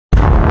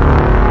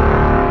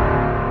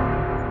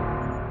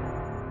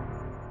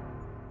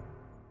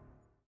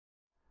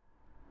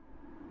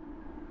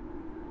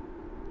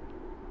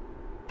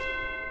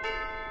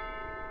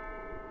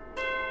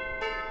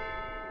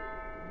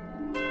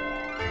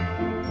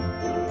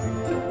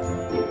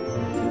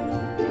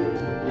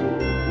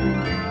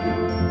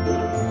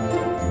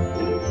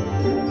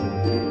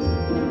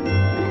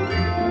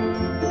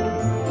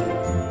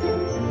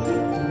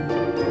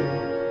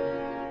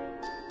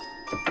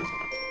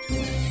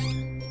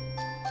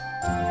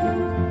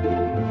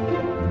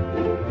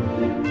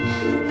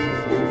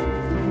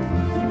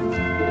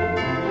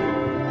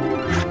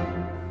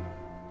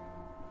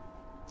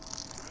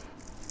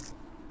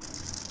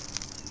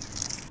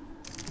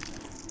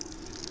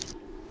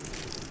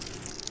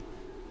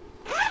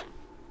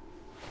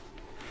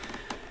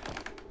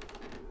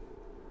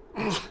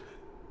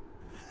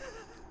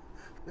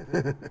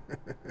It's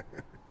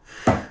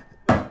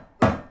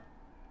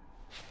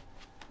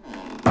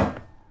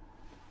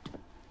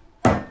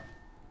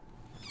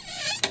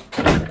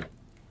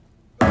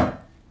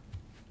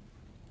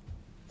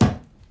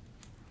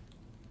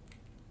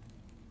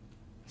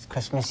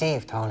Christmas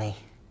Eve, Tony.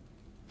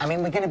 I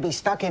mean, we're gonna be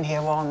stuck in here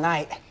all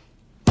night.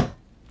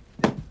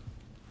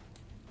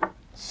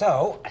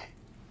 So,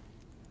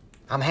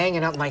 I'm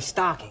hanging up my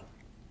stocking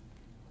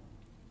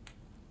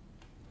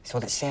so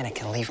that Santa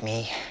can leave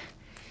me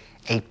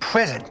a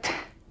present.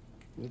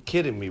 You're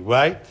kidding me,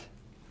 right?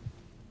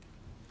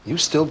 You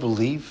still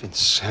believe in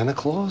Santa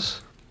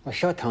Claus? Well,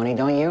 sure, Tony,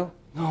 don't you?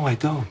 No, I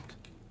don't.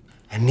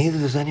 And neither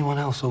does anyone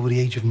else over the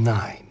age of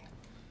 9.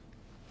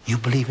 You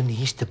believe in the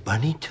Easter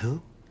Bunny,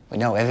 too? Well,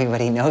 no,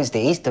 everybody knows the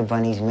Easter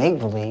Bunny's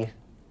make-believe.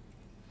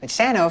 But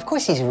Santa, of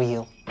course he's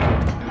real.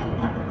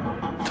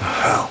 What the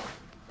hell?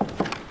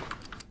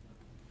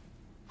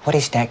 What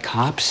is that,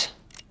 cops?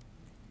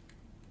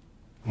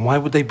 Why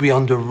would they be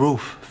on the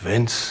roof,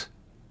 Vince?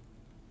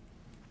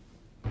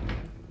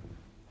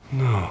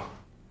 No.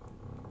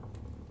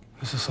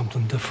 This is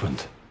something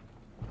different.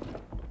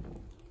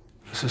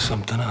 This is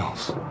something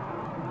else.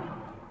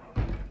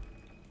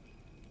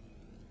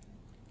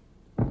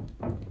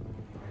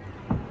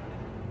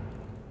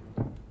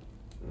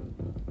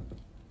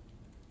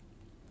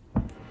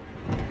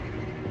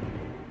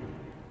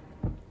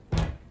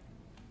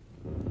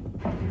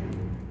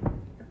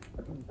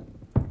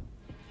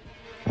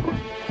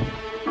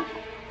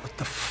 What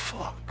the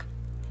fuck?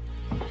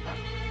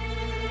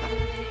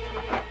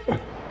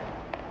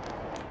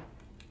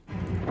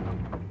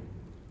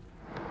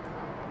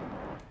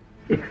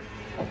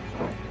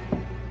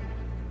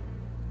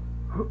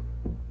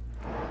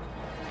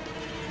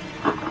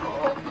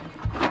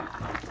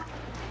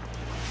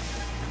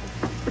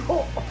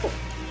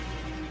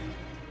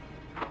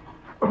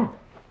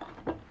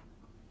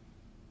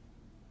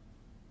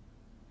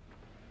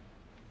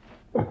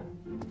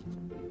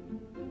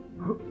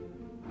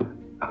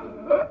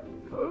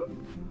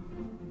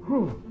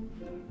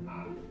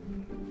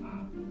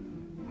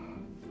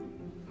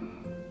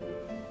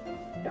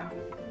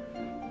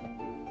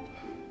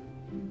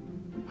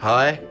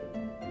 Hi.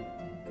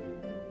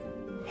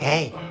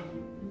 Hey.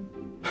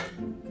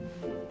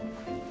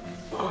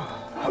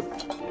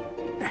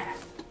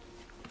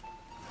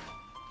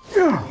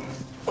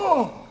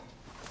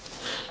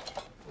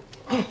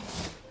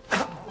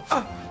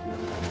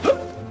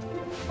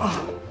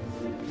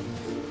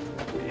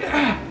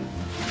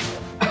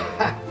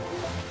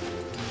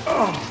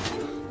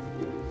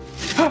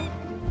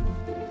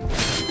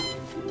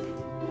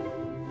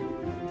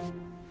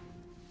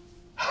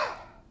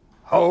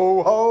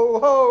 Ho, ho,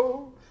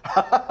 ho!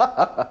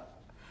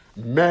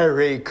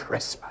 Merry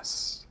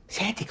Christmas.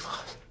 Santa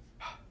Claus?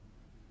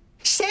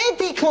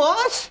 Santa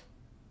Claus?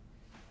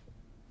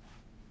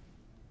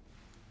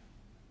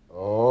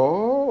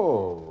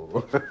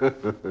 Oh.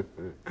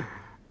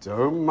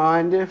 Don't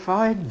mind if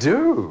I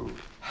do.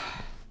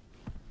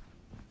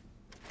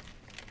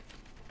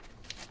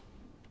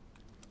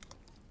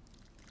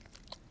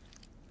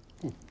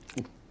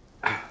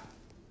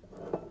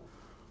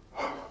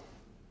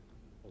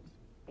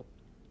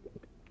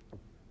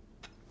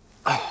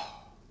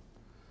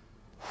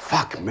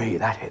 Fuck me,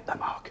 that hit the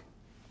mark.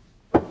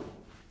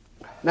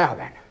 Now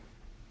then,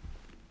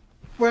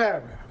 where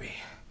were we?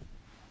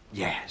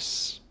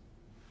 Yes.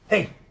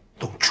 Hey,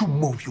 don't you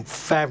move, you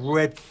fat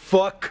red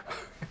fuck.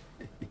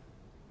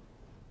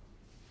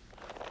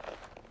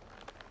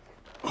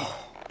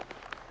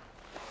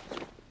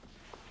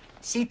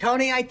 See,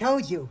 Tony, I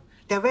told you.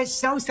 There is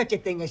such a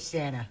thing as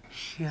Santa.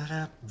 Shut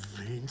up,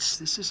 Vince.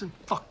 This isn't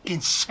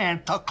fucking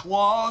Santa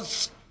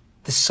Claus.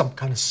 This is some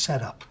kind of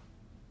setup.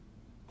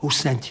 Who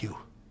sent you?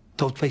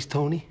 Toad-faced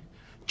Tony?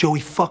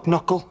 Joey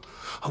Fuckknuckle?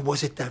 Or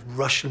was it that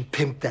Russian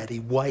pimp daddy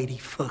Whitey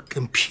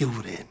fucking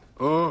Putin?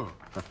 Oh.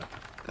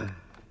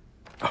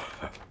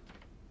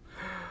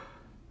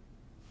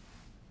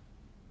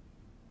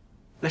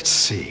 Let's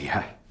see.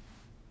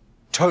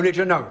 Tony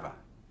Genova.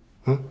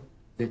 Huh?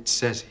 It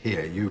says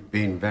here you've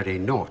been very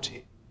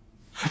naughty.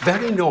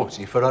 Very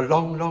naughty for a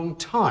long, long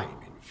time,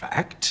 in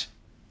fact.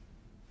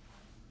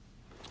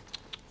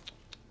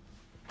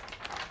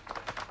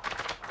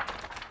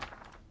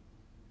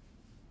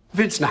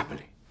 Vince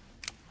Napoli.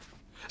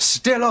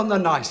 Still on the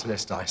nice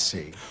list, I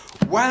see.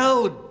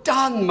 Well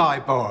done, my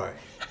boy.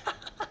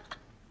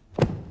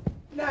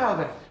 Now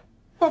then,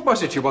 what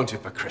was it you wanted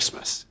for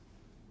Christmas?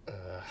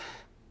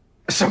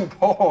 Some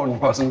porn,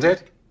 wasn't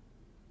it?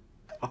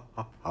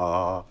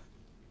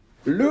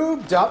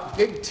 Lubed up,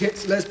 big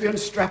tits, lesbian,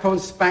 strap-on,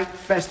 spank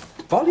fest,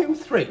 volume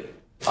 3,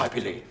 I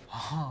believe.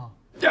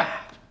 Yeah.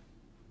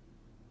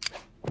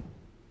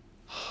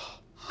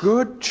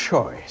 Good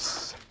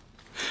choice.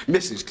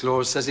 Mrs.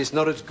 Claus says it's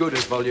not as good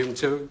as volume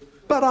 2,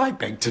 but I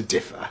beg to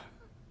differ.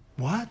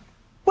 What?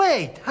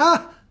 Wait,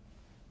 huh?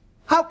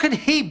 How can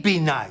he be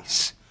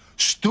nice?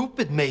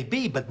 Stupid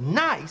maybe, but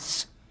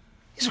nice?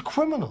 He's a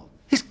criminal.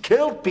 He's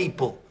killed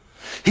people.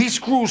 He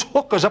screws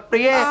hookers up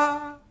the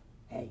ass.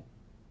 Hey.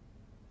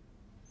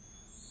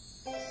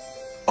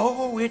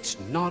 Oh, it's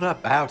not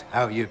about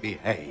how you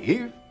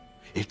behave.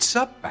 It's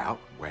about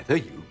whether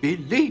you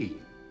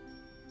believe.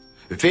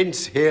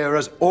 Vince here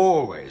has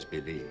always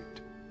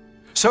believed,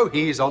 so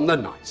he's on the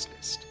nice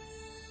list.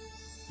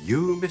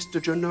 You,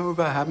 Mr.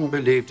 Genova, haven't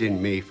believed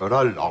in me for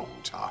a long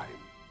time,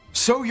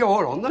 so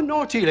you're on the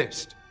naughty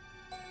list.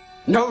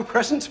 No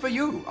presents for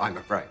you, I'm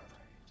afraid.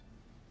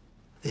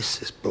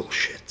 This is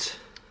bullshit.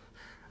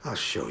 I'll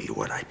show you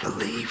what I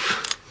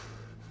believe.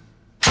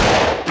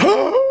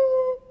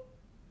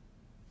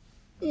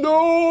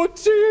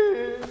 Naughty!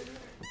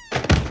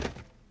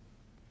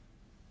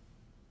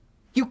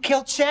 You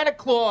killed Santa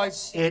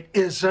Claus! It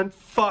isn't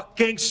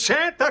fucking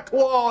Santa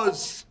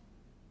Claus!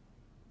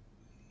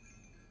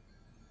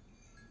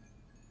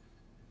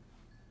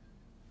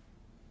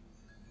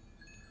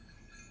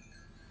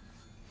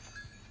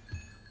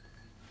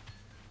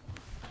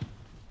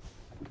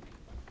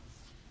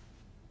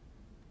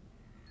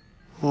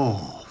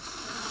 Oh,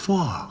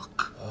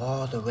 fuck.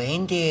 Oh, the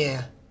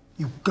reindeer.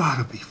 You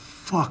gotta be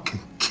fucking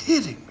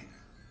kidding me.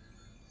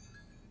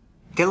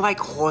 They're like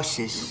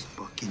horses.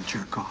 Fucking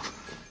jerk off.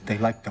 They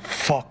like to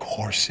fuck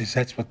horses.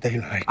 That's what they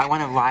like. I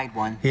want to ride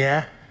one.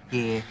 Yeah?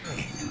 Yeah.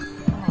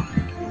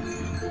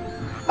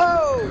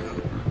 Oh!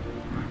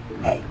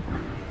 Hey,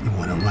 you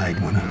wanna ride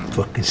one? I'll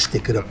fucking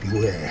stick it up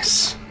your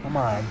ass. Come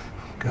on.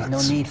 There's no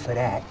Guts. need for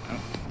that.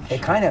 They're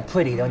kind of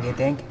pretty, don't you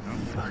think?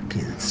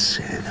 Fucking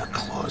Santa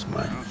Claus,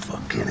 my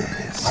fucking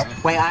ass.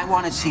 Wait, I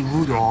want to see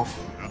Rudolph.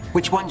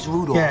 Which one's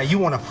Rudolph? Yeah, you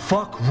wanna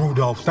fuck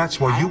Rudolph. That's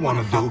what you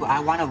wanna do. I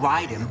want to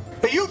ride him.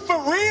 Are you for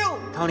real?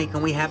 Tony,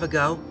 can we have a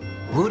go?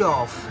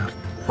 Rudolph.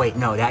 Wait,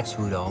 no, that's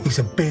Rudolph. He's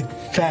a big,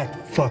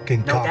 fat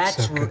fucking No,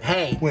 that's cocksucker.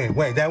 Hey.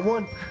 Wait, that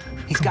one?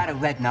 He's got a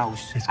red nose.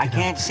 Let's I get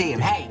can't out. see him.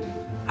 Hey,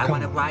 I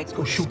want to on, ride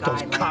go through the shoot those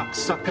skyline.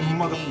 cocksucking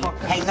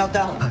motherfuckers. Hey, no,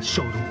 don't. I'll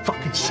show them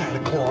fucking Santa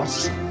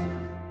Claus.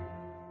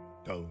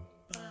 Do,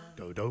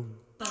 do, do,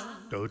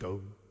 do,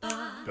 do.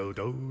 Do,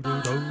 do,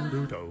 do, do,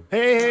 do, do.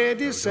 Hey,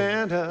 dear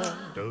Santa,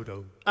 do,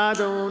 do. I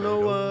don't know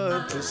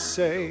what to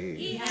say.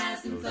 He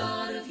hasn't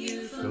thought of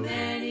you for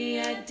many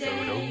a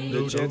day.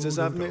 The chances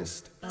I've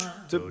missed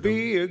to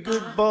be a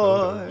good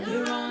boy.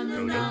 You're on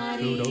the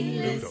naughty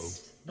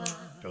list.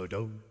 Do,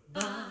 do,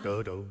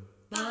 do, do.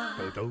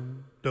 Do, do,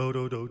 do,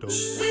 do, do, do.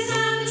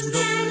 Without a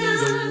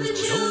Santa, the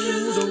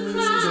children will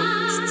cry.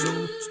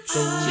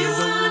 You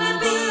wanna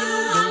be the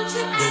one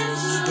to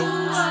answer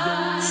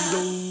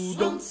why.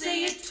 Won't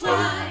say it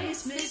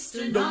twice,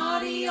 Mr.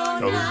 Naughty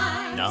or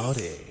Nice.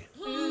 Naughty.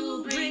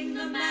 Who'll bring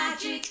the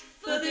magic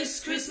for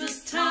this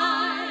Christmas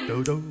time?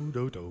 Do, do,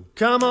 do, do.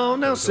 Come on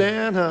now,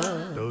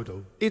 Santa. Do,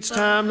 do. It's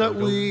time that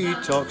we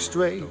talk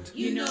straight.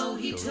 You know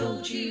he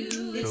told you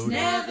it's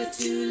never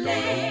too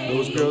late.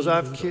 Those girls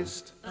I've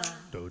kissed,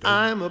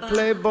 I'm a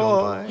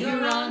playboy.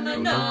 You're on the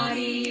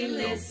naughty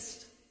list.